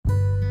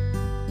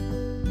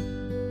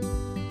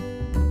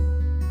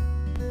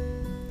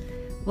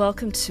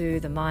Welcome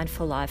to the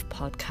Mindful Life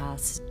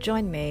podcast.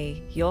 Join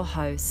me, your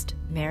host,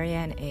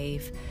 Marianne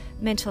Eve,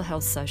 mental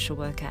health social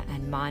worker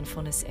and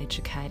mindfulness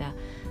educator,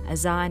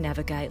 as I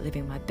navigate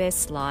living my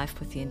best life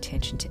with the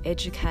intention to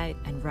educate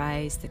and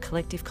raise the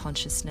collective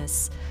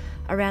consciousness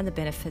around the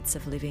benefits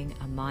of living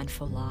a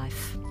mindful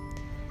life.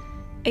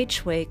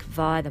 Each week,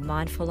 via the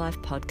Mindful Life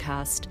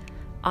podcast,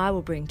 I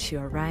will bring to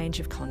you a range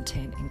of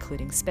content,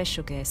 including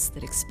special guests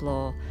that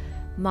explore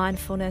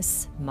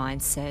mindfulness,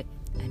 mindset,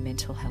 and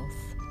mental health.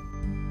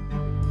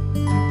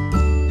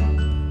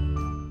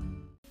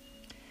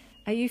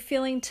 Are you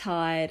feeling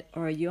tired,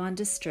 or are you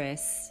under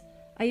stress?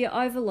 Are you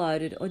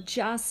overloaded or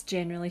just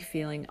generally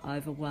feeling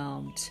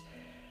overwhelmed?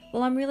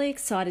 Well, I'm really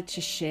excited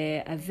to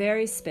share a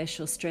very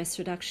special stress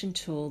reduction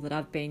tool that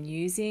I've been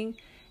using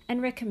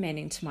and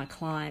recommending to my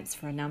clients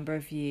for a number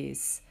of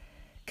years.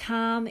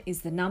 Calm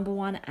is the number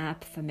one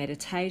app for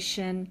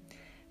meditation,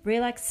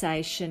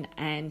 relaxation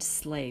and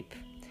sleep.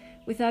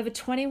 With over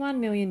 21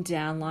 million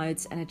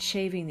downloads and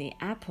achieving the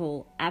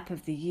Apple App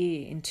of the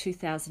Year in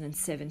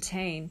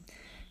 2017,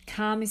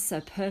 Calm is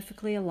so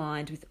perfectly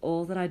aligned with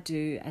all that I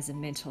do as a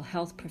mental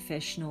health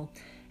professional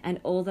and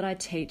all that I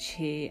teach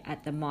here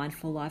at the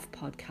Mindful Life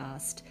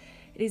podcast.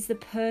 It is the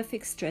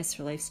perfect stress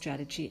relief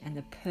strategy and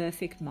the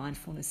perfect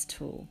mindfulness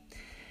tool.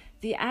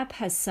 The app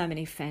has so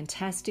many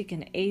fantastic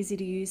and easy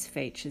to use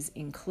features,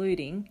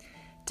 including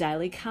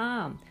Daily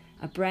Calm,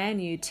 a brand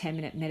new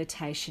 10-minute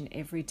meditation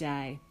every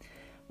day,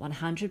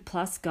 100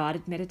 plus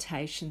guided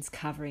meditations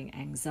covering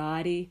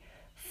anxiety,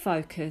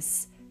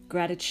 focus,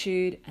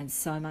 gratitude, and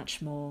so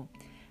much more.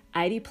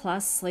 80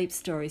 plus sleep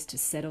stories to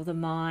settle the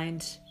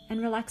mind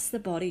and relax the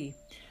body.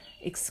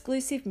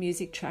 Exclusive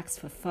music tracks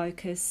for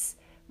focus,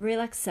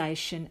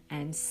 relaxation,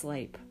 and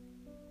sleep.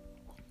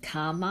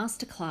 Calm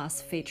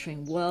Masterclass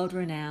featuring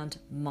world-renowned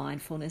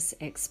mindfulness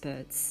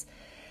experts.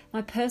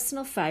 My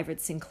personal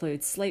favourites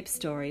include sleep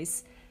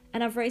stories,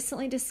 and I've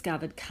recently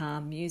discovered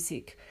Calm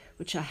music,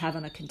 which I have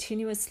on a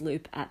continuous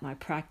loop at my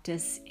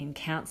practice, in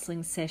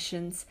counselling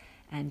sessions,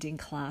 and in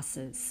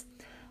classes.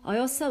 I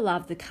also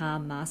love the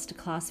Calm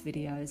Masterclass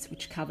videos,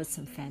 which cover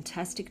some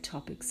fantastic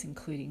topics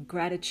including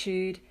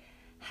gratitude,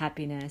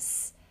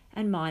 happiness,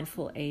 and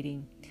mindful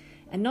eating.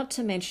 And not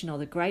to mention all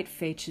the great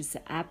features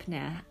the app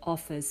now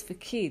offers for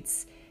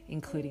kids,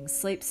 including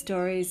sleep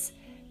stories,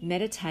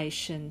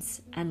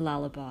 meditations, and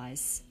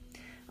lullabies.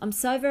 I'm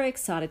so very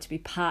excited to be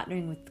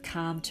partnering with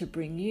Calm to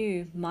bring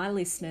you, my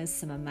listeners,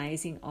 some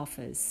amazing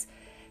offers.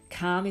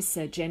 Calm is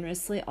so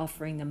generously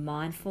offering the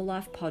Mindful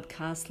Life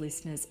podcast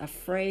listeners a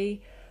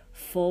free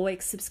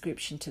 4-week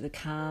subscription to the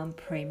Calm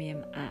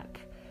Premium app.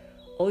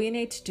 All you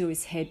need to do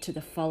is head to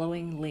the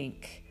following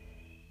link,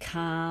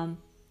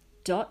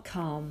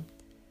 calm.com/Calm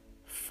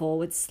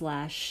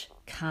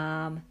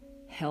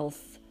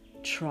Health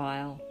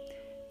Trial.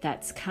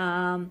 That's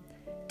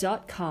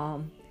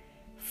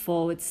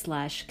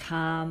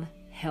calm.com/Calm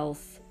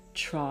Health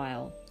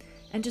Trial.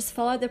 And just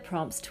follow the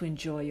prompts to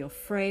enjoy your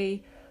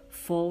free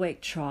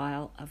 4-week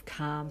trial of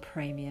Calm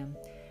Premium.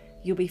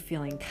 You'll be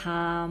feeling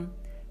calm,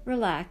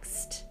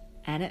 relaxed,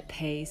 and at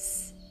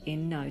peace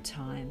in no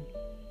time.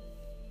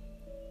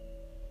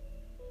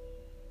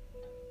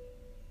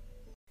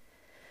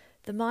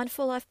 The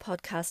Mindful Life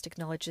podcast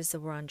acknowledges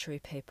the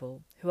Wurundjeri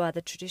people, who are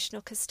the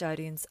traditional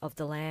custodians of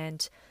the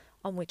land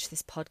on which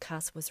this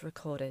podcast was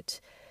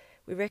recorded.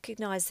 We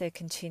recognise their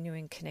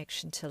continuing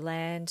connection to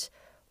land,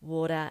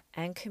 water,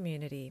 and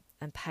community,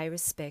 and pay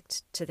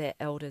respect to their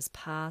elders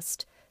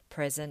past,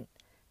 present,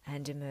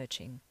 and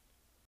emerging.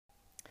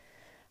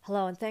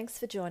 Hello, and thanks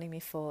for joining me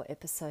for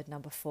episode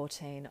number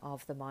 14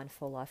 of the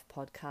Mindful Life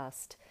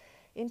podcast.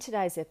 In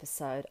today's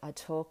episode, I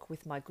talk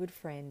with my good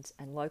friend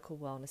and local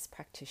wellness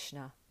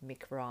practitioner,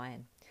 Mick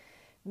Ryan.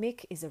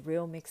 Mick is a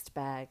real mixed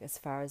bag as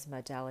far as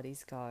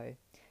modalities go.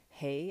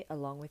 He,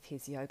 along with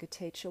his yoga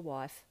teacher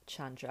wife,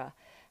 Chandra,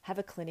 have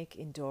a clinic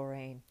in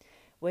Doreen,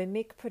 where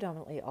Mick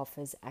predominantly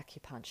offers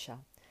acupuncture,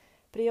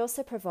 but he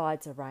also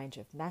provides a range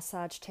of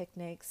massage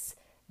techniques,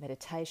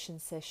 meditation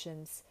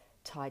sessions,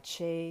 Tai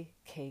Chi,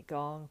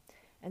 Qigong,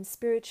 and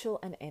spiritual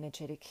and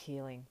energetic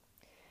healing.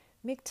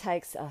 Mick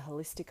takes a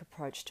holistic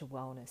approach to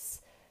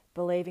wellness,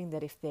 believing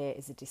that if there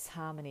is a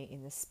disharmony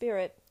in the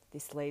spirit,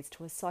 this leads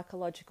to a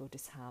psychological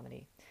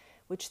disharmony,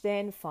 which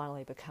then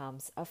finally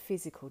becomes a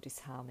physical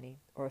disharmony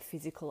or a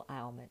physical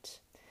ailment.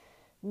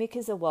 Mick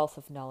is a wealth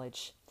of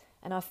knowledge,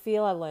 and I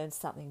feel I learn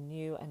something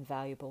new and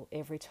valuable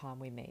every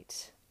time we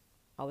meet.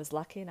 I was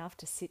lucky enough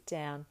to sit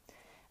down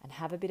and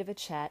have a bit of a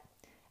chat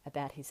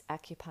about his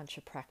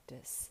acupuncture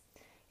practice.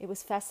 It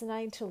was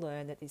fascinating to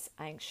learn that this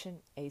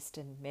ancient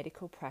Eastern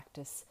medical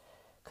practice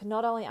could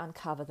not only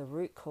uncover the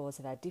root cause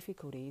of our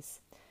difficulties,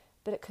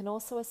 but it can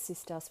also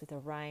assist us with a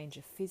range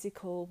of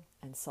physical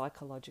and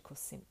psychological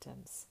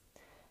symptoms.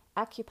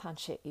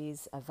 Acupuncture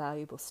is a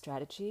valuable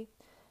strategy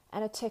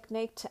and a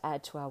technique to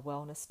add to our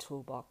wellness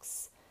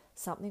toolbox,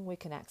 something we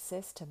can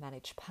access to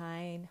manage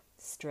pain,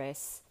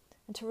 stress,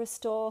 and to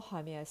restore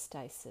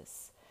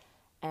homeostasis,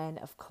 and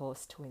of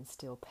course to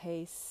instill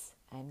peace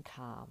and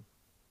calm.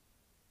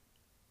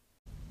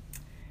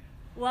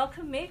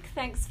 Welcome, Mick.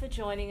 Thanks for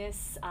joining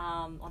us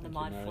on the Thank you,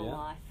 Mindful Maria.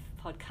 Life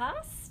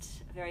podcast.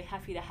 Very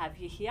happy to have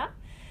you here.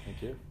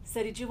 Thank you.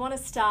 So, did you want to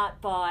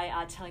start by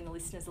telling the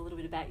listeners a little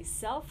bit about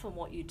yourself and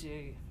what you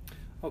do?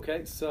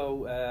 Okay,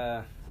 so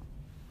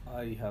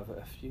I have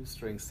a few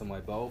strings to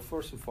my bow.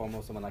 First and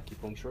foremost, I'm an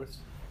acupuncturist.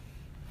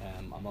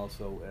 I'm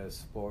also a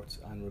sports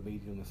and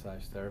remedial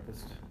massage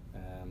therapist.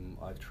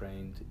 I've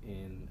trained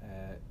in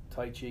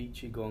Tai Chi,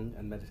 Qigong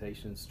and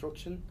meditation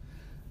instruction.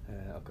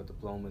 I've got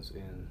diplomas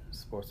in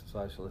sports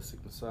massage,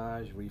 holistic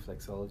massage,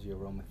 reflexology,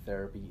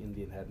 aromatherapy,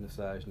 Indian head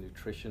massage,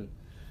 nutrition.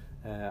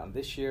 And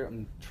this year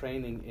I'm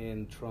training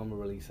in trauma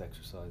release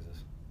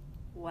exercises.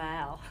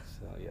 Wow.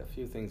 So yeah, a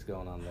few things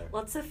going on there.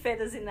 Lots of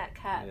feathers in that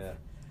cap. Yeah.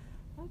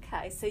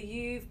 Okay, so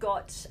you've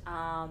got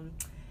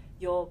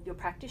your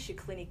practice, your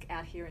clinic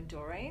out here in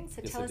Doreen.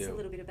 So Yes, tell I us a do.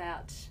 little bit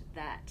about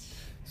that.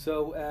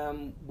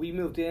 So we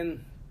moved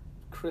in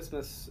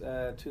Christmas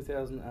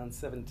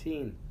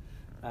 2017,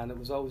 and it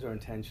was always our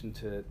intention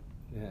to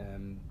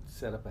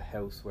set up a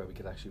house where we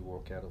could actually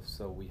work out of.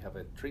 So we have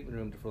a treatment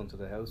room at the front of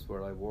the house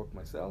where I work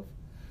myself,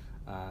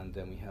 and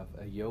then we have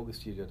a yoga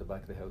studio at the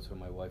back of the house where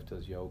my wife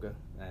does yoga,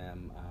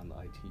 and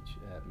I teach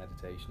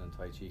meditation and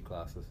Tai Chi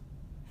classes.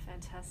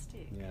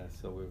 Fantastic. Yeah,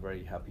 so we're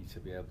very happy to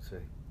be able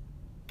to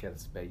get a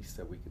space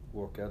that we could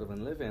work out of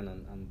and live in,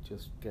 and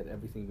just get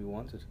everything we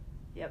wanted.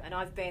 Yep, and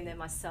I've been there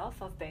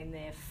myself. I've been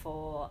there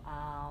for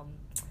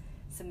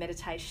some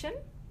meditation,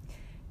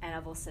 and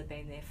I've also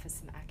been there for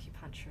some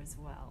acupuncture as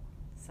well.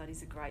 So it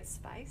is a great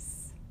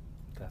space.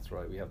 That's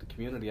right. We have the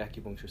community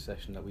acupuncture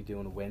session that we do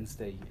on a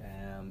Wednesday.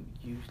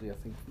 Usually, I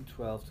think from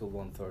 12 till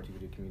 1:30 we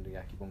do community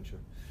acupuncture.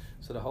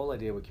 So the whole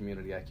idea with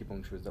community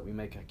acupuncture is that we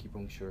make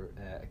acupuncture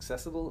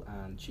accessible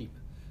and cheap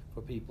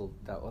for people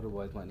that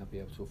otherwise might not be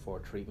able to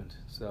afford treatment.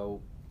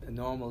 So a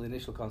normal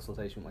initial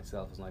consultation with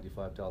myself is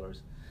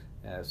 $95.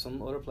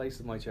 Some other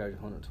places might charge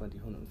 $120,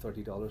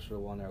 $130 for a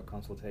 1 hour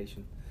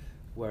consultation.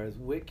 Whereas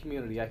with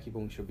community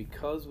acupuncture,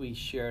 because we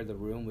share the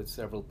room with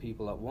several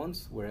people at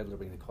once, we're able to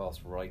bring the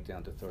cost right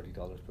down to $30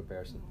 per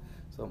person.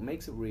 So it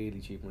makes it really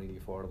cheap and really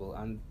affordable.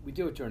 And we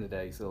do it during the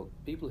day, so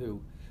people who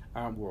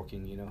aren't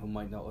working, who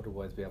might not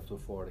otherwise be able to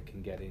afford it,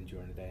 can get in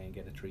during the day and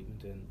get a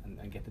treatment in,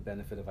 and get the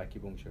benefit of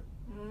acupuncture.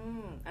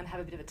 And have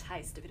a bit of a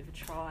taste, a bit of a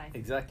try.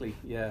 Exactly,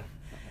 yeah.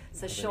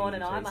 So Sean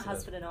and I, my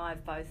husband and I,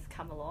 have both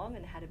come along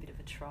and had a bit of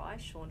a try.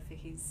 Sean for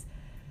his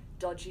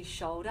dodgy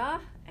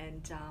shoulder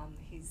and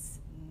his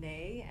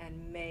knee,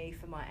 and me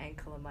for my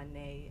ankle and my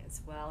knee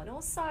as well. And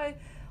also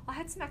I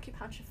had some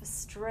acupuncture for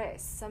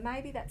stress, so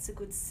maybe that's a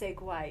good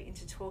segue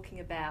into talking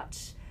about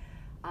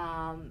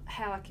how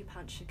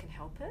acupuncture can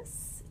help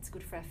us. It's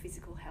good for our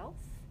physical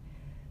health,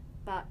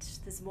 but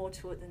there's more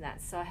to it than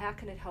that. So how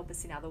can it help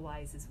us in other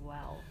ways as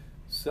well?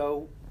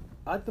 So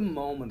at the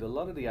moment, a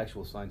lot of the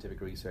actual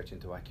scientific research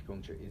into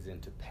acupuncture is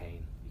into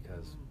pain,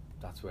 because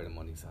that's where the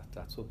money's at.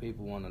 That's what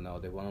people want to know.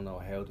 They want to know,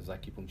 how does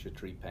acupuncture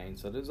treat pain?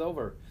 So there's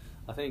over,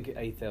 I think,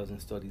 8,000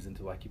 studies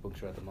into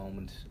acupuncture at the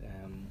moment,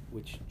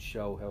 which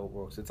show how it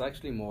works. It's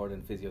actually more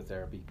than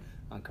physiotherapy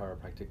and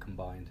chiropractic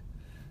combined.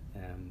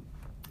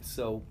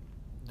 So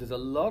there's a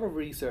lot of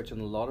research and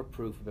a lot of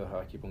proof about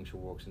how acupuncture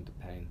works into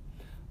pain.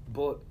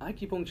 But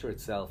acupuncture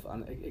itself,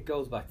 and it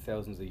goes back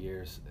thousands of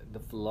years, the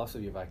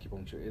philosophy of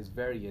acupuncture is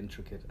very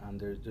intricate, and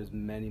there's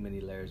many, many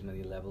layers,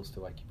 many levels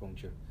to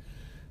acupuncture.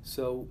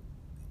 So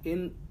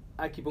in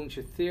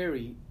acupuncture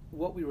theory,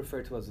 what we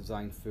refer to as the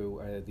Zhang Fu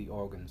are the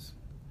organs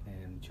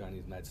in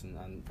Chinese medicine,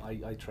 and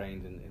I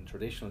trained in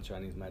traditional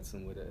Chinese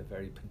medicine with a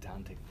very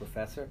pedantic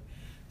professor,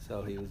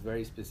 so he was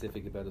very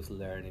specific about us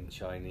learning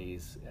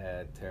Chinese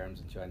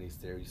terms and Chinese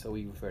theory, so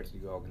we refer to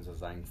the organs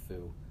as Zhang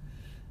Fu.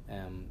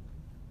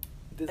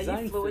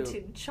 Are you fluent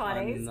in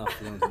Chinese? I'm not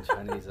fluent in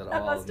Chinese at all.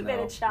 That must have been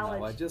a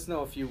challenge. No, I just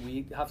know a few.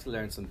 We have to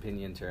learn some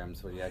pinyin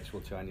terms for the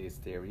actual Chinese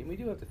theory, and we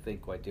do have to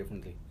think quite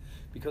differently,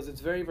 because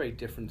it's very, very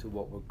different to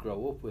what we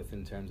grow up with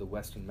in terms of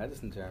Western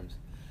medicine terms.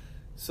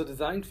 So the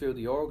Zhang Fu,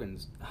 the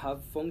organs,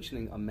 have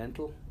functioning on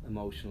mental,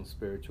 emotional,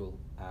 spiritual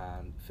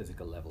and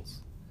physical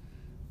levels.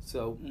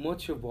 So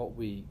much of what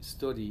we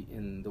study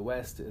in the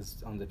West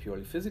is on the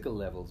purely physical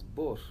levels,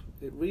 but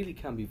it really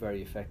can be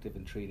very effective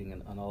in treating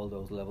on all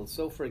those levels.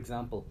 So for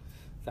example,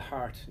 the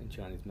heart in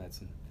Chinese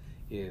medicine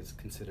is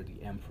considered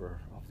the emperor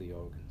of the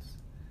organs.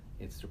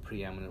 It's the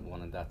preeminent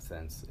one in that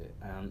sense.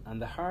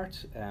 And the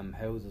heart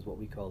houses what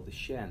we call the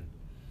Shen.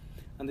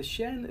 And the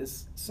Shen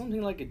is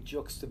something like a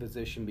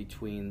juxtaposition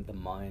between the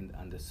mind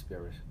and the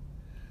spirit.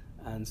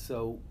 And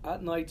so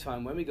at night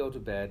time, when we go to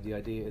bed, the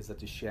idea is that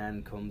the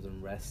Shen comes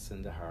and rests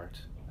in the heart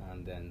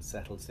and then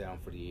settles down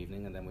for the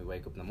evening, and then we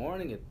wake up in the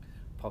morning, it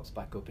pops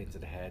back up into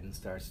the head and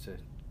starts to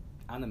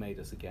animate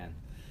us again.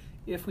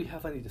 If we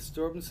have any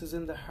disturbances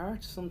in the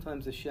heart,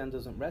 sometimes the Shen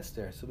doesn't rest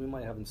there, so we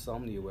might have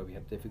insomnia where we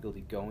have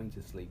difficulty going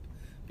to sleep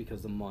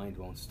because the mind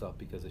won't stop,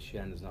 because the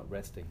Shen is not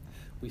resting.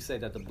 We say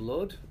that the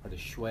blood, or the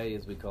Shui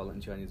as we call it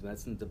in Chinese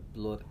medicine, the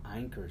blood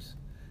anchors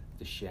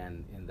the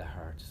Shen in the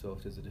heart. So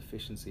if there's a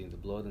deficiency in the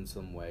blood in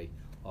some way,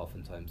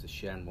 oftentimes the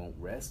Shen won't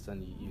rest,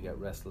 and you get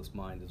restless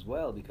mind as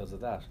well because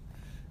of that.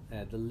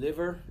 The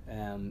liver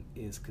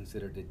is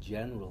considered the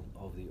general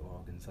of the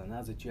organs, and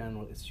as a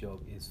general, its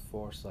job is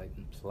foresight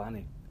and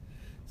planning.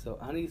 So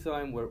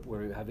anytime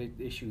we have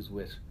issues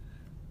with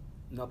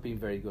not being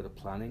very good at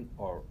planning,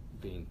 or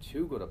being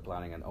too good at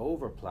planning and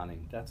over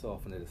planning, that's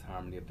often a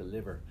disharmony of the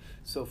liver.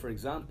 So for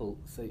example,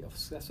 say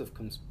obsessive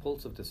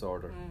compulsive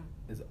disorder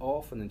is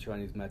often in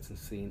Chinese medicine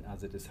seen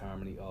as a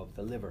disharmony of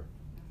the liver.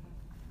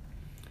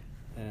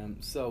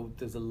 So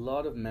there's a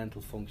lot of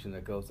mental function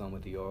that goes on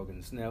with the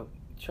organs. Now,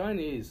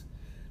 Chinese,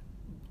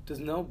 there's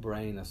no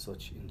brain as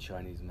such in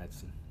Chinese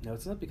medicine. Now,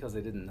 it's not because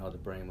they didn't know the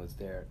brain was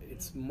there.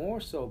 It's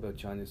more so about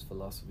Chinese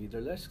philosophy.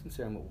 They're less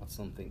concerned with what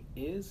something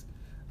is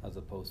as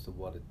opposed to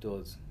what it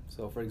does.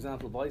 So, for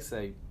example, if I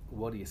say,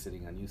 what are you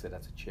sitting on? You say,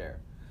 that's a chair.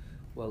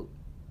 Well,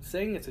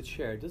 saying it's a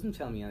chair doesn't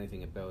tell me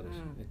anything about it.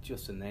 It's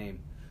just a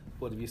name.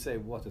 But if you say,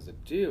 what does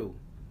it do?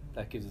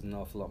 That gives us an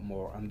awful lot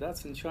more. And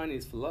that's in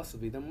Chinese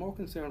philosophy. They're more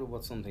concerned with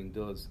what something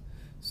does.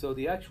 So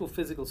the actual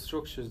physical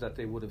structures that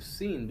they would have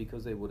seen,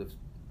 because they would have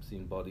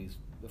seen bodies,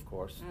 of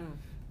course,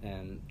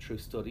 through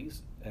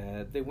studies,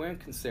 they weren't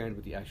concerned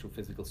with the actual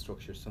physical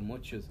structure so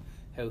much as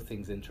how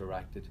things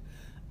interacted.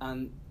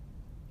 And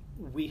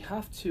we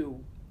have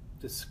to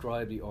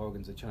describe the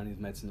organs, the Chinese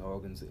medicine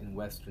organs, in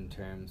Western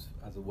terms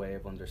as a way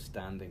of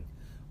understanding.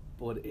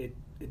 But it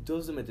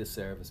does them a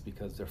disservice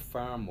because they're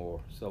far more.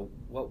 So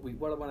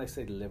when I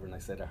say the liver and I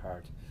say the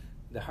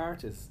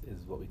heart is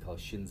what we call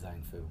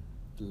Xinzang Fu.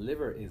 The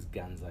liver is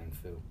Ganzang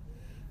Fu.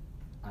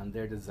 And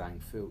they're the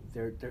Zhang Fu.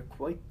 They're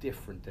quite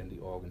different than the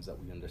organs that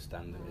we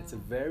understand them. It's a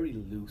very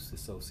loose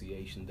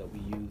association that we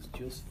use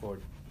just for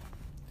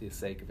the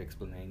sake of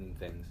explaining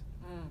things.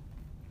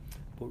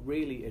 But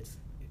really it's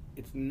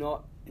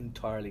not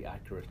entirely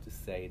accurate to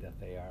say that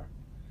they are,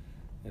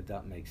 if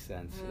that makes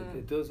sense.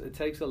 It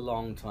takes a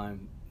long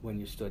time when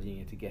you're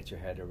studying it to get your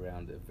head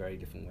around a very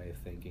different way of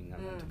thinking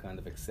and to kind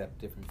of accept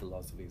different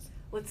philosophies.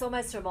 Well, it's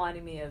almost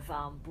reminding me of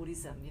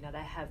Buddhism. You know, they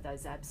have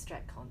those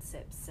abstract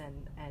concepts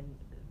and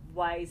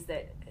ways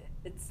that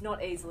it's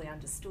not easily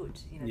understood.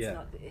 You know, it's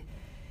not,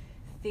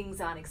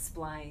 things aren't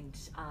explained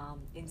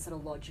in sort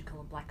of logical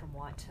and black and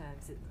white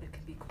terms. It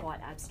can be quite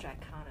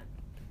abstract, can't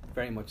it?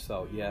 Very much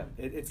so, yeah.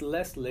 It's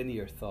less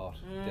linear thought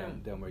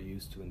than we're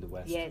used to in the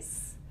West.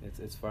 Yes.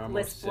 It's far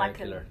less more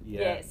circular.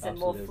 Yes, and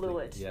more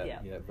fluid. Yeah,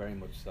 very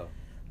much so.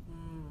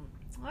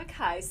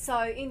 Okay,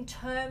 so in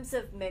terms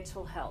of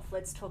mental health,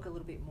 let's talk a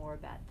little bit more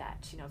about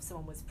that. You know, if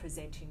someone was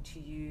presenting to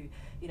you,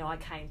 you know, I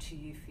came to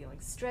you feeling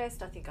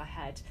stressed. I think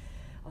I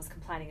was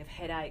complaining of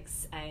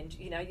headaches, and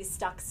you know, you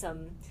stuck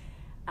some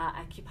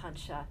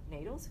acupuncture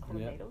needles, call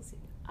them needles,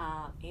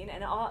 in,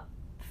 and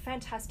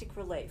fantastic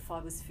relief. I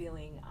was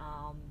feeling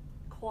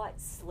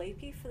quite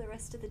sleepy for the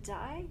rest of the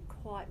day,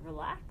 quite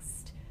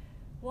relaxed.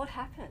 What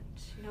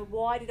happened? You know,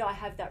 why did I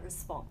have that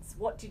response?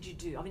 What did you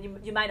do? I mean,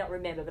 you may not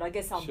remember, but I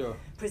guess I'm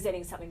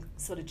presenting something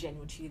sort of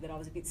general to you, that I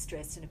was a bit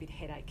stressed and a bit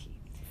headachy.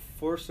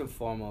 First and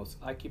foremost,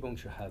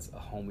 acupuncture has a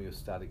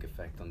homeostatic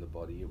effect on the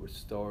body. It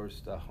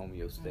restores that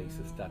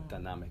homeostasis, that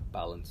dynamic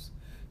balance.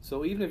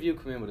 So even if you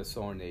come in with a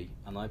sore knee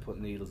and I put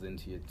needles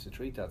into you to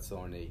treat that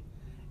sore knee,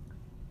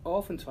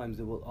 oftentimes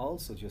it will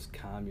also just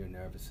calm your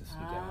nervous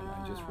system down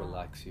and just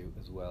relax you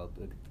as well,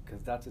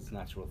 because that's its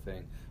natural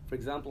thing. For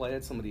example, I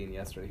had somebody in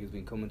yesterday who's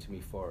been coming to me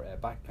for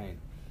back pain.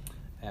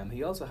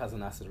 He also has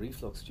an acid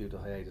reflux due to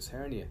hiatus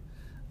hernia,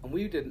 and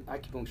we did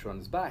acupuncture on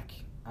his back,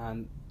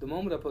 and the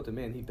moment I put them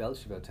in, he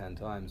belched about 10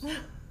 times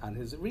and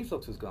his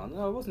reflux was gone.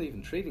 No, I wasn't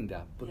even treating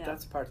that, but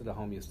that's part of the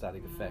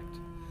homeostatic effect.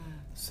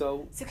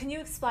 So can you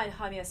explain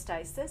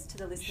homeostasis to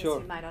the listeners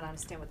who may not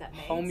understand what that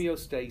means?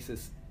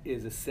 Homeostasis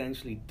is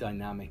essentially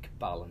dynamic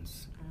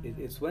balance.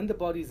 It's when the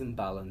body's in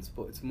balance,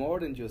 but it's more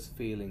than just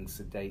feeling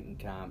sedate and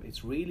calm.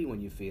 It's really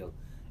when you feel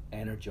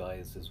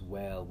energized as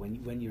well,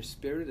 when your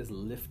spirit is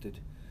lifted,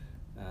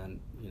 and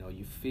you know,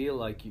 you feel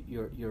like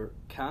you're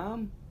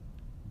calm,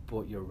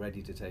 but you're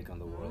ready to take on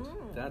the world.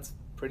 That's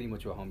pretty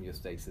much what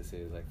homeostasis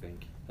is, I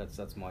think.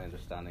 That's my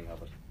understanding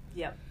of it.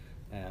 Yep.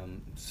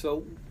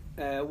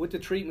 With the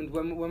treatment,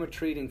 when we're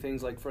treating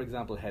things like, for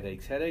example,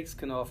 headaches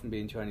can often be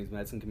in Chinese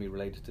medicine, can be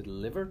related to the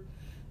liver,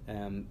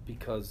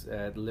 because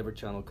the liver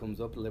channel comes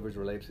up. The liver is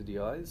related to the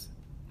eyes,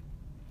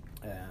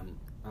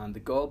 and the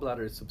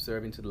gallbladder is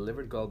subservient to the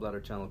liver. The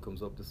gallbladder channel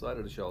comes up the side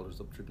of the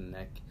shoulders, up through the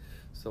neck.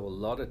 So a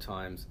lot of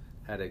times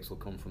headaches will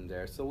come from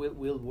there. So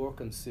we'll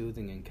work on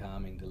soothing and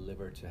calming the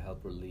liver to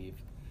help relieve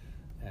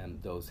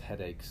those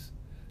headaches.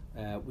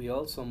 We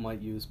also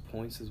might use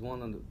points. There's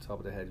one on the top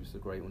of the head, which is a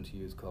great one to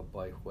use, called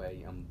Bai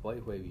Hui, and Bai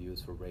Hui we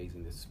use for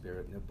raising the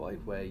spirit. Now Bai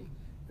Hui,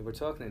 if we're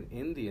talking in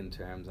Indian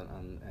terms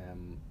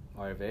and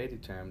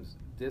Ayurvedic terms,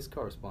 this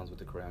corresponds with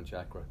the crown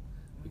chakra,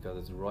 because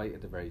it's right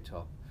at the very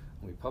top.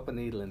 And we pop a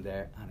needle in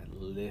there and it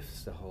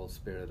lifts the whole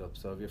spirit up.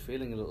 So if you're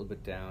feeling a little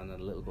bit down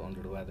and a little bit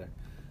under the weather,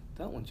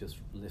 that one just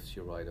lifts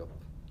you right up.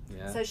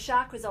 Yeah. So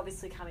chakras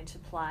obviously come into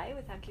play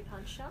with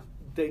acupuncture?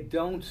 They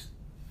don't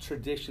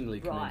traditionally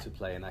come into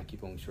play in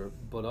acupuncture,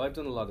 but I've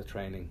done a lot of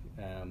training.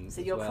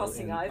 So you're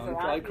crossing over,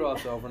 aren't you? I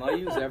cross over, and I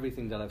use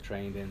everything that I've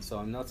trained in, so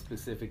I'm not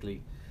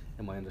specifically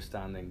in my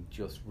understanding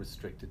just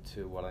restricted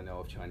to what I know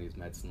of Chinese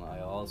medicine.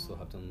 I also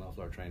have done an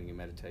awful lot of training in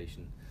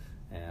meditation,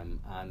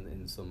 and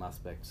in some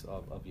aspects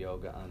of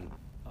yoga and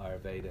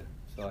Ayurveda.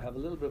 So I have a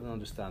little bit of an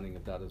understanding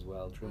of that as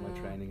well through my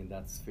training in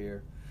that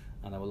sphere,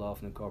 and I will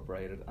often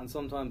incorporate it. And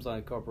sometimes I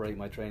incorporate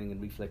my training in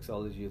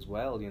reflexology as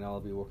well. You know, I'll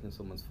be working on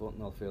someone's foot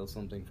and I'll feel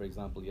something. For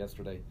example,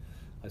 yesterday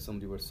I had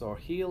somebody with a sore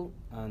heel,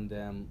 and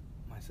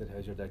I said,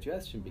 how's your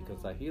digestion?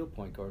 Because that heel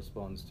point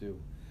corresponds to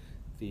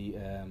the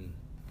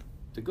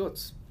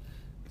guts,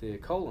 the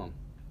colon,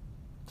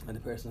 and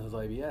the person has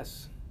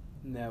IBS.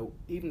 Now,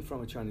 even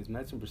from a Chinese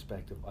medicine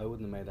perspective, I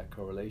wouldn't have made that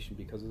correlation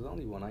because there's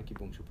only one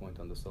acupuncture point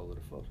on the sole of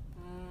the foot.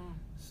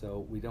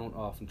 So we don't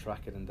often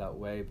track it in that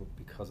way, but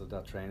because of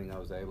that training I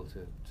was able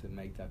to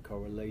make that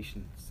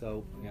correlation.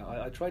 So you know,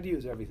 I try to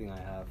use everything I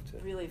have to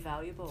really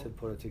valuable to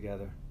put it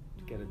together,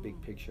 to get a big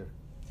picture.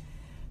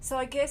 So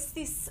I guess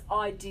this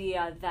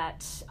idea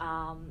that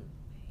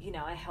you know,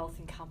 our health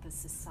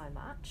encompasses so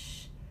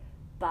much,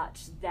 but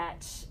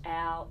that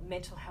our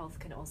mental health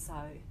can also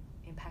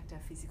impact our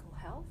physical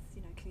health.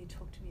 You know, can you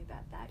talk to me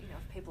about that? You know,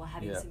 if people are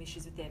having some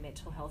issues with their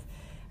mental health,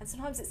 and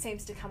sometimes it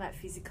seems to come out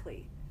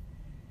physically.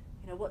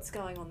 You know, what's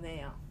going on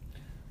there?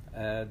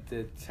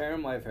 The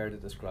term I've heard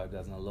it described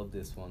as, and I love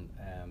this one,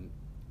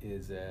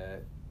 is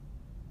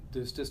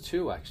there's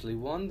two actually.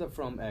 One that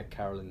from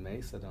Caroline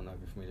Myss. I don't know if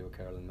you're familiar with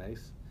Caroline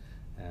Myss.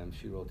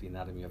 She wrote The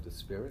Anatomy of the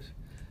Spirit.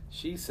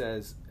 She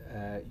says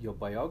your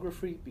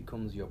biography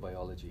becomes your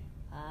biology.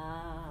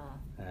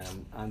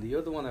 And the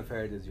other one I've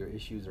heard is your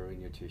issues are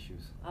in your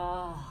tissues.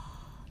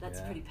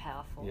 That's pretty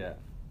powerful. Yeah.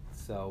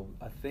 So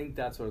I think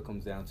that's what it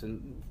comes down to.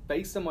 And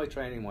based on my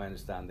training, my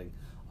understanding,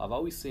 I've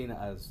always seen it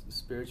as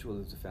spiritual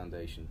as the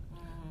foundation.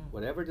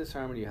 Whatever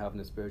disharmony you have in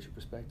a spiritual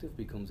perspective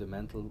becomes a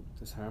mental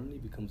disharmony,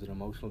 becomes an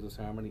emotional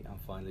disharmony, and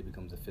finally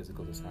becomes a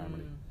physical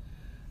disharmony.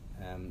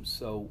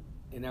 So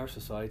in our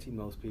society,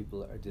 most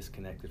people are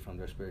disconnected from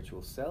their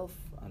spiritual self,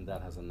 and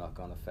that has a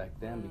knock-on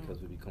effect then because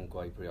we become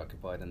quite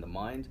preoccupied in the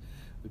mind.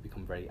 We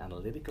become very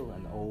analytical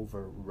and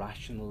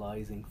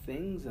over-rationalizing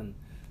things, and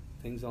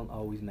things don't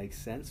always make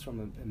sense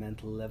from a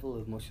mental level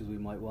as much as we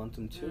might want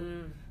them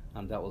to.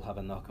 And that will have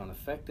a knock-on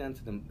effect then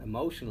to the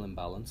emotional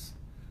imbalance,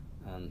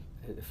 and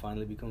it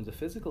finally becomes a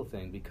physical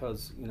thing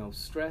because, you know,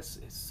 stress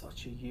is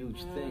such a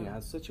huge thing. It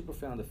has such a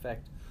profound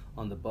effect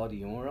on the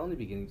body, and we're only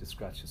beginning to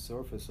scratch the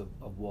surface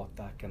of what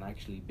that can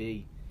actually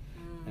be.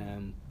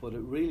 But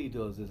it really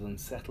does, it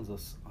unsettles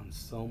us on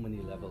so many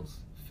levels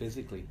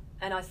physically.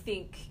 And I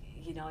think,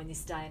 you know, in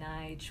this day and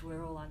age,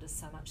 we're all under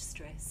so much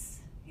stress.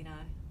 You know,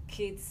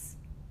 kids,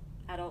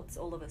 adults,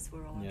 all of us,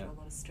 we're all under a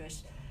lot of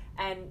stress.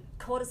 And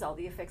cortisol,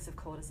 the effects of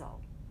cortisol,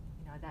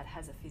 you know, that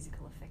has a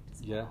physical effect as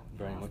well. Yeah,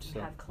 very much so.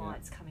 We have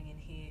clients coming in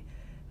here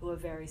who are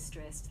very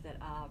stressed that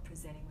are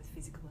presenting with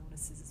physical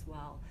illnesses as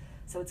well.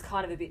 So it's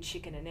kind of a bit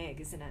chicken and egg,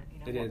 isn't it?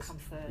 You know, what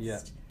comes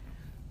first?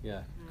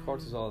 Yeah.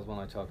 Cortisol is one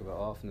I talk about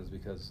often, is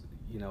because,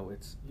 you know,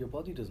 it's your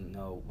body doesn't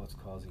know what's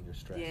causing your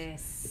stress.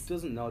 Yes. It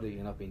doesn't know that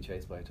you're not being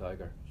chased by a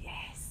tiger.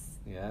 Yes.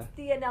 Yeah. It's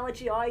the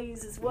analogy I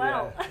use as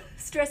well. Yeah.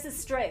 Stress is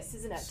stress,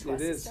 isn't it? To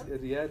it is.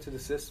 To the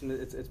system,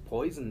 it's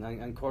poison.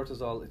 And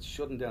cortisol, it's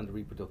shutting down the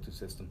reproductive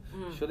system,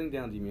 shutting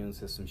down the immune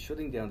system,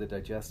 shutting down the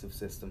digestive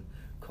system,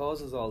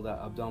 causes all that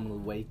abdominal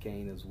weight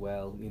gain as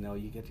well. You know,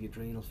 you get the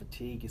adrenal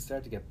fatigue, you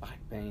start to get back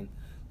pain,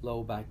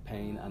 low back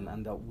pain,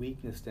 and that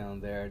weakness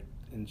down there.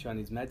 In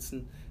Chinese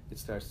medicine, it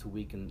starts to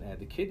weaken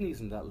the kidneys,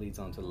 and that leads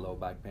on to low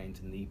back pain,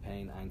 to knee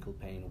pain, ankle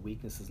pain,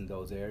 weaknesses in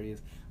those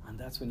areas, and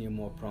that's when you're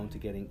more prone to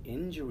getting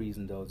injuries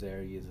in those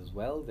areas as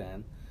well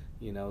then,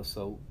 you know.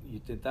 So you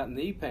did that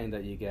knee pain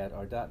that you get,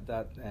 or that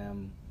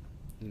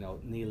you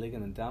know, knee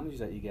ligament damage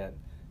that you get,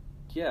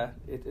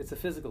 it's a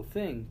physical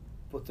thing,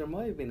 but there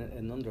might have been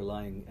an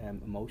underlying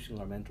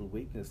emotional or mental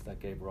weakness that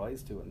gave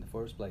rise to it in the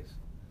first place.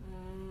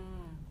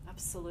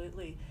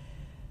 Absolutely.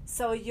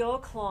 So are your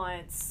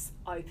clients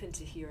open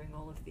to hearing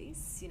all of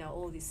this? You know,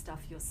 all this stuff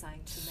you're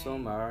saying to me?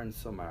 Some are and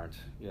some aren't.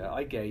 Yeah,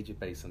 I gauge it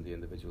based on the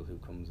individual who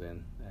comes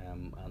in,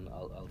 and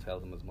I'll tell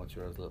them as much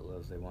or as little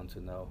as they want to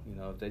know. You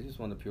know, if they just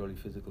want a purely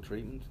physical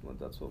treatment, well,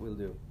 that's what we'll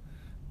do.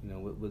 You know,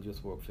 we'll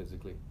just work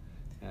physically.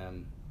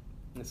 And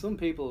some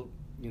people,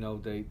 you know,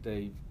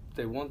 they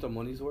want their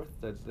money's worth.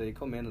 That they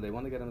come in and they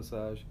want to get a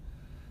massage,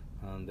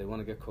 and they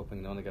want to get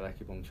cupping, they want to get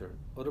acupuncture.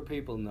 Other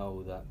people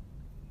know that,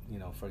 you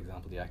know, for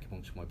example, the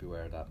acupuncture might be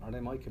where that, or they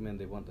might come in,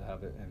 they want to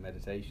have a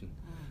meditation.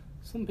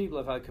 Some people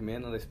I've had come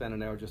in and they spend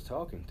an hour just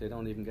talking. They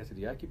don't even get to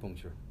the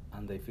acupuncture,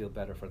 and they feel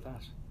better for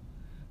that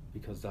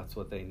because that's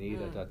what they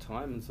need at that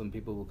time. And some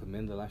people will come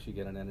in, they'll actually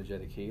get an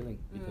energetic healing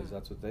because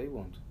that's what they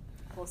want.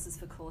 Horses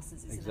for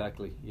courses, isn't it?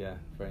 Exactly, yeah,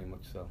 very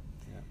much so.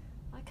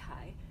 Yeah.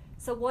 Okay.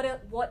 So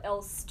what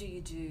else do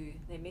you do?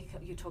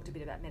 You talked a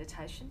bit about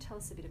meditation. Tell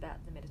us a bit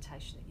about the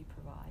meditation that you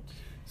provide.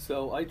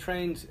 So I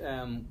trained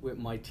with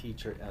my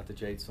teacher at the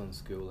Jade Sun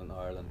School in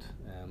Ireland,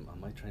 and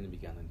my training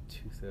began in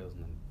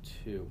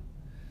 2002.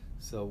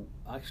 So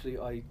actually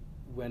I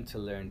went to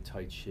learn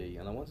Tai Chi,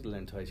 and I wanted to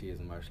learn Tai Chi as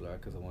a martial art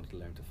because I wanted to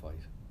learn to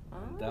fight.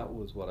 And that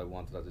was what I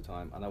wanted at the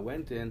time. And I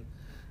went in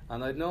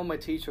And I'd known my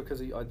teacher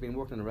because I'd been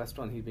working in a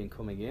restaurant. He'd been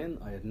coming in.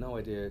 I had no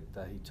idea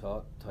that he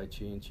taught Tai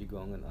Chi and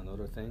Qigong and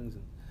other things.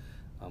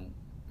 And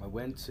I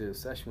went to a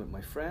session with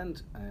my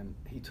friend.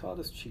 He taught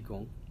us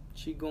Qigong.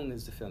 Qigong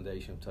is the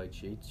foundation of Tai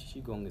Chi.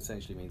 Qigong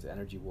essentially means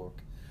energy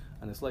work,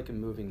 and it's like a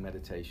moving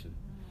meditation.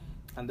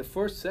 And the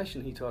first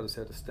session he taught us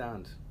how to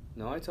stand.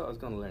 Now I thought I was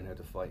going to learn how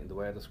to fight, and the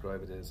way I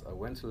describe it is I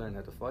went to learn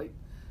how to fight,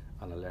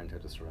 and I learned how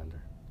to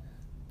surrender,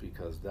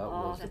 because that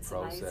was the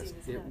process. Amazing,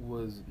 isn't it?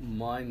 Was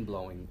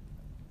mind-blowing.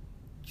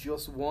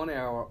 Just 1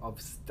 hour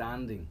of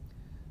standing,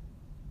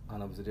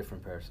 and I was a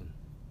different person.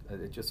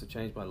 It just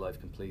changed my life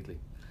completely.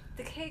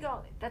 The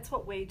Qigong, that's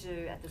what we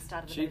do at the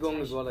start of the meditation.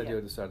 Qigong is what I do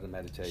at the start of the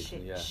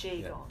meditation,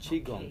 Qigong.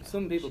 Qigong.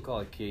 Some people call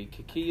it Qi.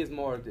 Qi is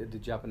more the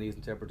Japanese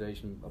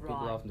interpretation. People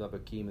often talk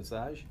about Qi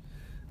massage,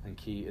 and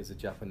Qi is a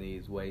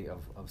Japanese way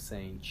of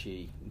saying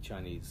Qi in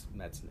Chinese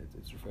medicine.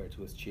 It's referred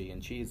to as Qi,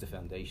 and Qi is the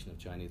foundation of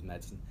Chinese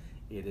medicine.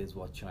 It is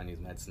what Chinese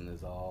medicine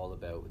is all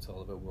about. It's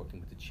all about working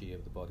with the Qi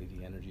of the body,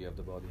 the energy of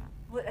the body.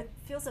 Well, it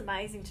feels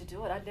amazing to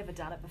do it. I'd never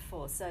done it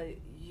before. So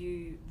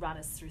you run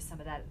us through some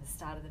of that at the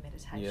start of the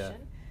meditation. Yeah.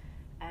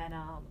 And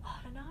I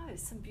don't know,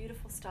 some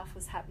beautiful stuff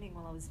was happening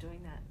while I was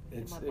doing that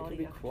in my It body.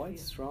 can be quite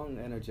strong,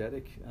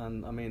 energetic,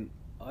 and I mean,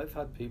 I've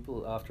had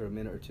people after a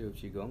minute or two of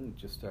Qigong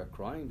just start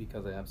crying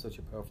because I have such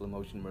a powerful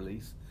emotion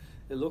release.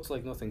 It looks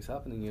like nothing's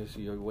happening.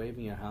 You're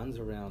waving your hands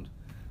around,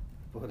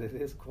 but it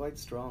is quite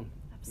strong.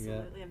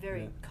 Absolutely, and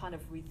very kind of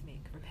rhythmic,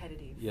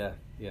 repetitive. Yeah,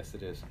 yes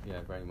it is.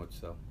 Yeah, very much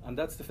so. And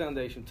that's the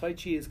foundation. Tai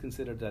Chi is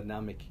considered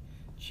dynamic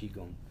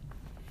Qigong.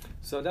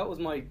 So that was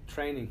my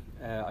training.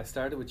 I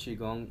started with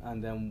Qigong,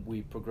 and then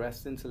we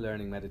progressed into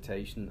learning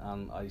meditation,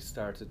 and I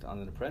started on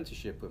an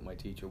apprenticeship with my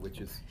teacher,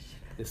 which is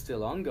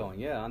still ongoing.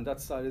 Yeah, and that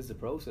is the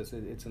process.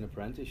 It's an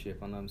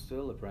apprenticeship, and I'm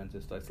still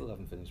apprenticed. I still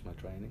haven't finished my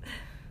training.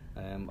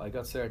 I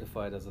got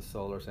certified as a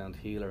solar sound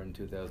healer in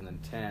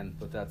 2010,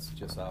 but that's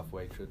just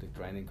halfway through the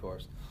training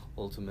course.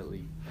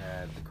 Ultimately,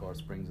 the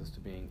course brings us to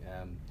being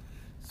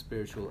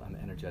spiritual and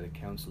energetic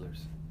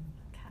counselors.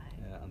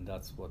 Okay. And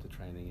that's what the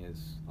training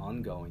is,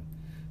 ongoing.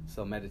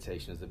 So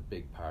meditation is a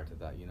big part of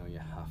that. You know, you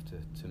have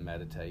to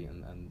meditate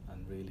and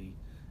really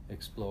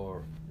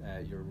explore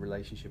your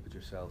relationship with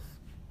yourself.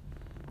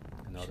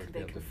 Which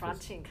can be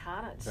confronting,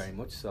 can't it? Very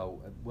much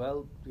so.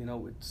 Well, you know,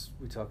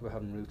 we talk about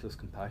having ruthless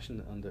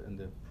compassion in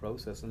the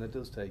process, and it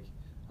does take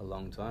a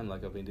long time.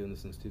 Like, I've been doing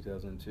this since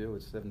 2002.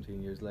 It's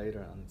 17 years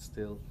later, and it's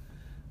still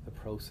a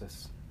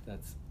process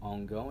that's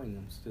ongoing.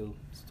 I'm still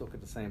stuck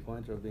at the same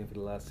point I've been for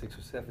the last 6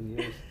 or 7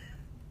 years.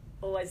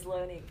 Always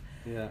learning.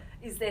 Yeah.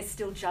 Is there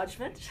still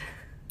judgment?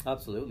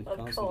 Absolutely, of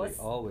constantly, course.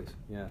 always.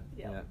 Yeah.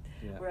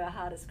 We're our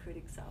hardest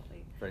critics, aren't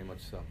we? Very much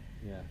so.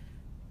 Yeah.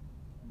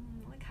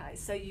 Okay,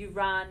 so you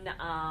run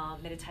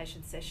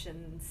meditation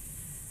sessions.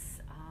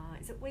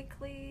 Is it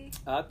weekly?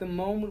 At the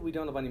moment, we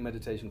don't have any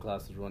meditation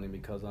classes running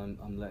because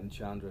I'm letting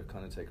Chandra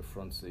kind of take a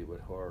front seat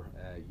with her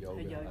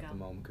yoga at the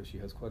moment, because she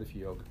has quite a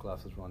few yoga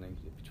classes running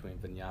between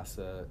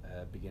vinyasa,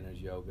 beginners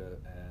yoga,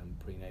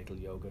 prenatal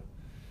yoga.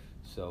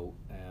 So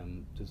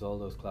there's all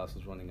those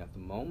classes running at the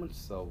moment,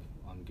 so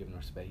I'm giving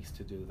her space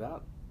to do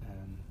that.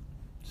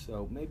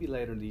 So maybe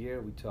later in the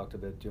year we talked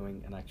about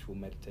doing an actual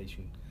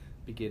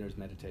beginner's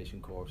meditation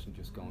course and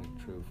just going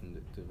through from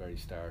the very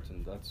start,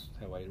 and that's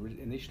how I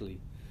initially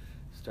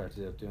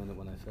started out doing it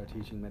when I started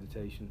teaching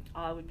meditation.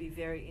 I would be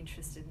very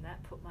interested in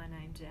that. Put my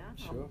name down.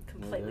 Sure. I'm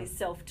completely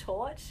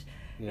self-taught.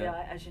 Yeah. You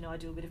know, as you know, I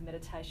do a bit of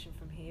meditation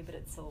from here, but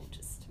it's all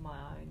just my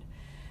own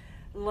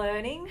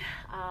learning.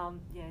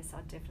 Yes,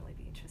 I'd definitely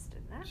be interested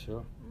in that.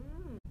 Sure.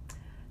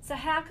 So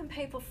how can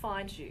people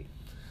find you?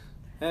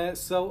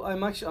 So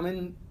I'm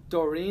in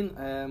Doreen.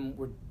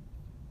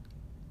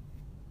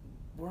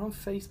 We're on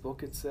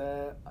Facebook. It's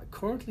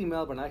currently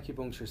Melbourne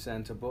Acupuncture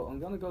Centre, but I'm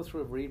going to go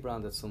through a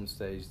rebrand at some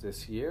stage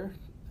this year.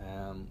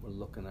 We're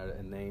looking at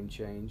a name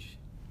change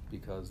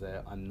because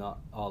I'm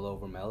not all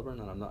over Melbourne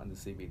and I'm not in the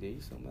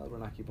CBD, so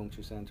Melbourne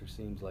Acupuncture Centre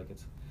seems like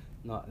it's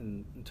not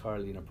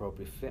entirely an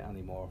appropriate fit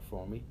anymore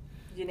for me.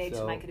 You need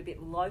to make it a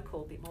bit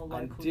local, a bit more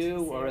local. I do, to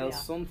this or area.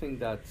 else something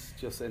that's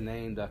just a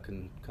name that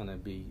can kind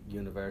of be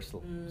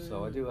universal.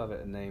 So I do have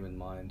a name in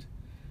mind,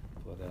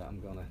 but I'm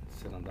going to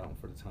sit on that one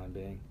for the time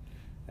being.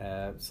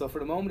 So for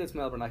the moment it's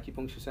Melbourne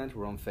Acupuncture Centre.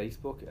 We're on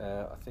Facebook.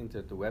 I think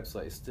that the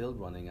website is still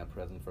running at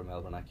present for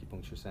Melbourne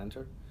Acupuncture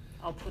Centre.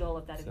 I'll put all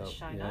of that in the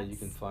show notes. Yeah, you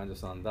can find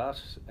us on that.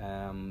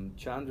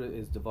 Chandra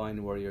is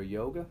Divine Warrior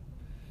Yoga.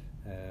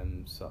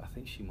 So I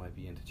think she might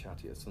be into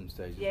chatty at some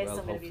stage as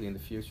well, hopefully in the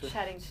future.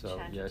 Chatting to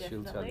Chandra, yeah, definitely.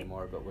 She'll tell you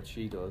more about what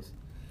she does.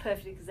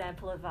 Perfect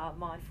example of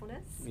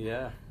mindfulness.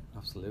 Yeah,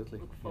 absolutely.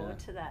 Look forward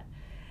to that.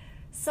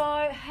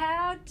 So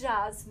how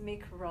does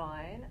Mick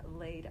Ryan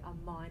lead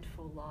a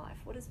mindful life?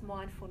 What does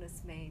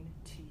mindfulness mean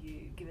to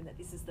you, given that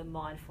this is the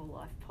Mindful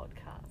Life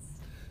podcast?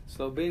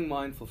 So being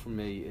mindful for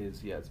me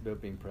is, it's about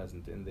being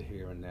present in the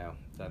here and now.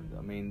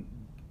 I mean,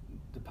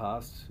 the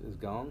past is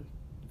gone,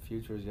 the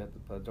future is yet,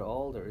 but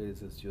all there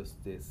is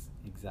just this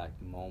exact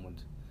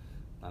moment.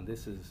 And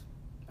this is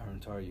our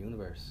entire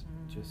universe,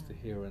 just the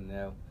here and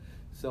now.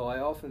 So I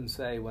often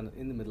say, when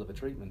in the middle of a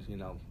treatment,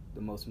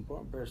 the most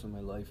important person in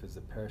my life is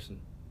the person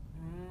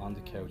on the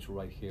couch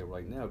right here,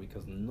 right now,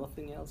 because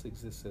nothing else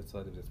exists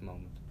outside of this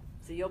moment.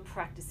 So you're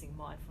practicing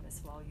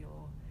mindfulness while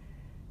you're,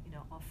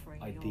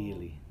 offering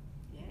ideally.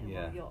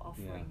 While you're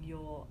offering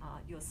your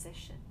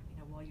session,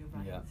 while you're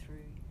running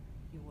through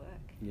your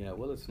work. Yeah,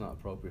 well, it's not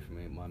appropriate for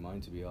my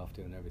mind to be off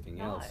doing everything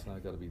else.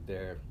 I've got to be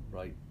there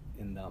right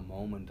in that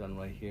moment and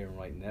right here and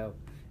right now.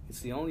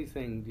 It's the only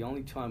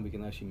time we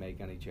can actually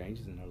make any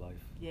changes in our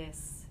life.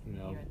 Yes, here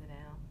and the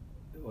now.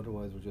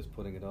 Otherwise, we're just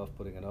putting it off,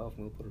 and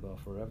we'll put it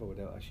off forever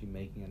without actually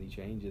making any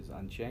changes.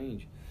 And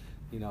change,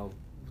 we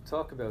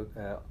talk about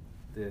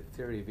the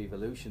theory of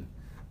evolution.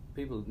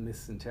 People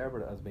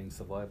misinterpret it as being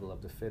survival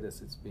of the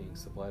fittest. It's being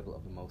survival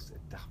of the most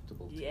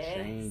adaptable to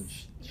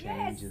change.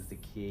 Change is the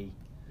key.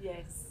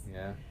 Yes.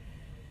 Yeah.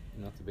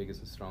 Not the biggest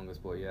and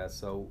strongest, but yeah.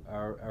 So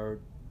our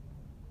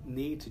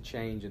need to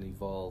change and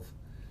evolve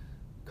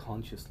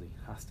consciously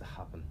has to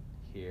happen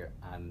here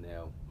and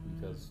now,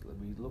 because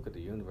we look at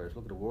the universe,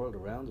 look at the world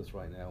around us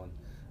right now,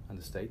 and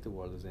the state the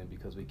world is in,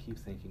 because we keep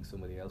thinking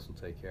somebody else will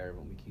take care of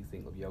it, and we keep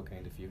thinking it'll be okay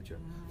in the future.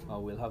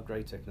 We'll have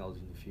great technology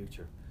in the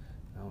future.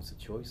 Now it's the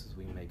choices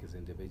we make as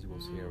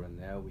individuals here and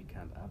now. We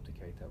can't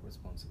abdicate that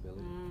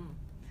responsibility.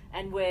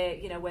 And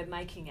we're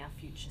making our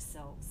future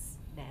selves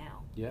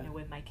now. Yeah.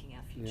 We're making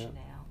our future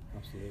now.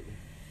 Absolutely.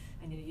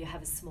 And you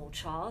have a small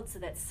child,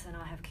 and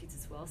I have kids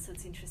as well, so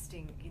it's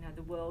interesting,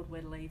 the world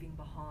we're leaving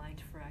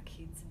behind for our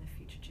kids and the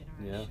future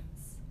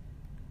generations.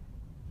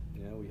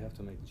 Yeah, we have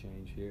to make the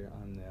change here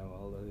and now.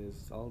 All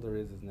there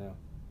is now.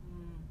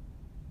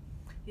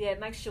 Yeah, it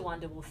makes you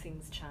wonder, will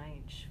things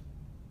change?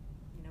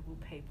 Will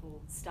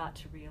people start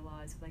to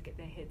realise, will they get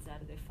their heads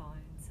out of their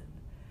phones?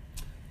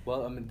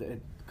 Well, I mean,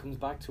 it comes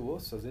back to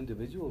us as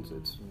individuals.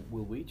 It's,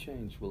 will we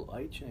change? Will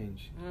I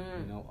change?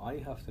 I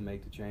have to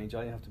make the change.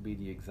 I have to be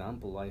the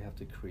example. I have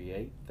to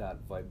create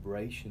that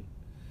vibration,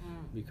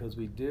 because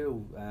we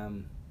do.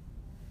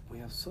 We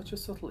have such a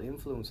subtle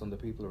influence on the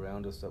people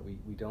around us that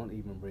we don't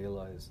even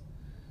realise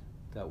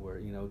that we're,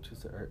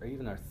 just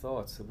even our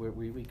thoughts.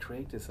 We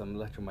create this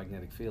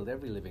electromagnetic field.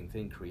 Every living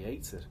thing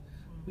creates it.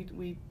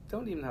 We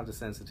don't even have the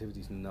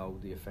sensitivity to know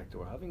the effect that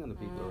we're having on the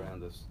people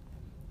around us.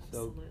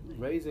 So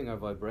raising our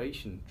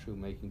vibration through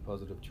making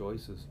positive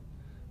choices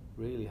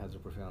really has a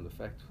profound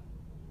effect.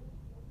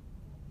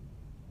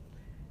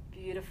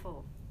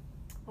 Beautiful.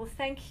 Well,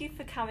 thank you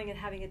for coming and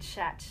having a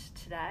chat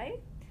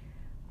today.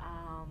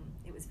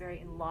 It was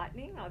very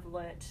enlightening. I've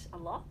learnt a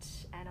lot,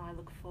 and I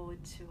look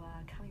forward to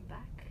coming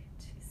back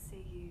to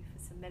see you for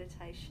some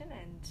meditation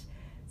and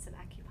some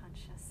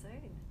acupuncture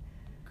soon.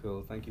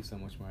 Cool. Thank you so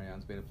much, Marianne.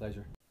 It's been a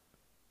pleasure.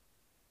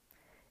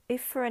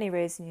 If for any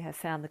reason you have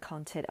found the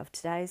content of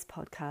today's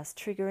podcast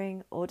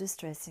triggering or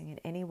distressing in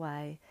any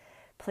way,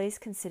 please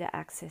consider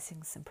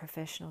accessing some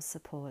professional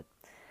support.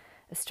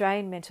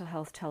 Australian mental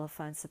health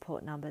telephone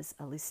support numbers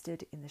are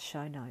listed in the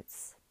show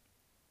notes.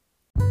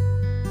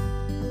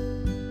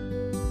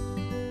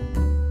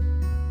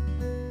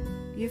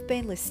 You've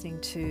been listening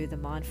to the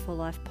Mindful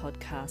Life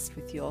podcast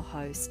with your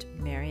host,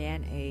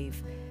 Marianne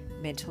Eve,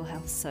 mental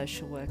health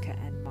social worker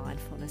and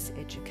mindfulness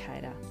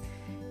educator.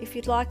 If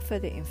you'd like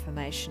further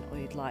information or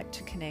you'd like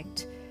to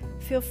connect,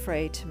 feel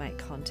free to make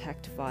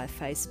contact via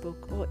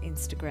Facebook or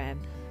Instagram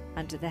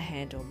under the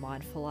handle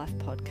Mindful Life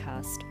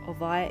Podcast, or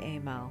via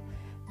email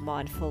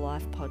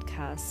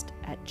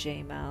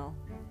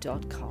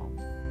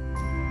mindfullifepodcast@gmail.com.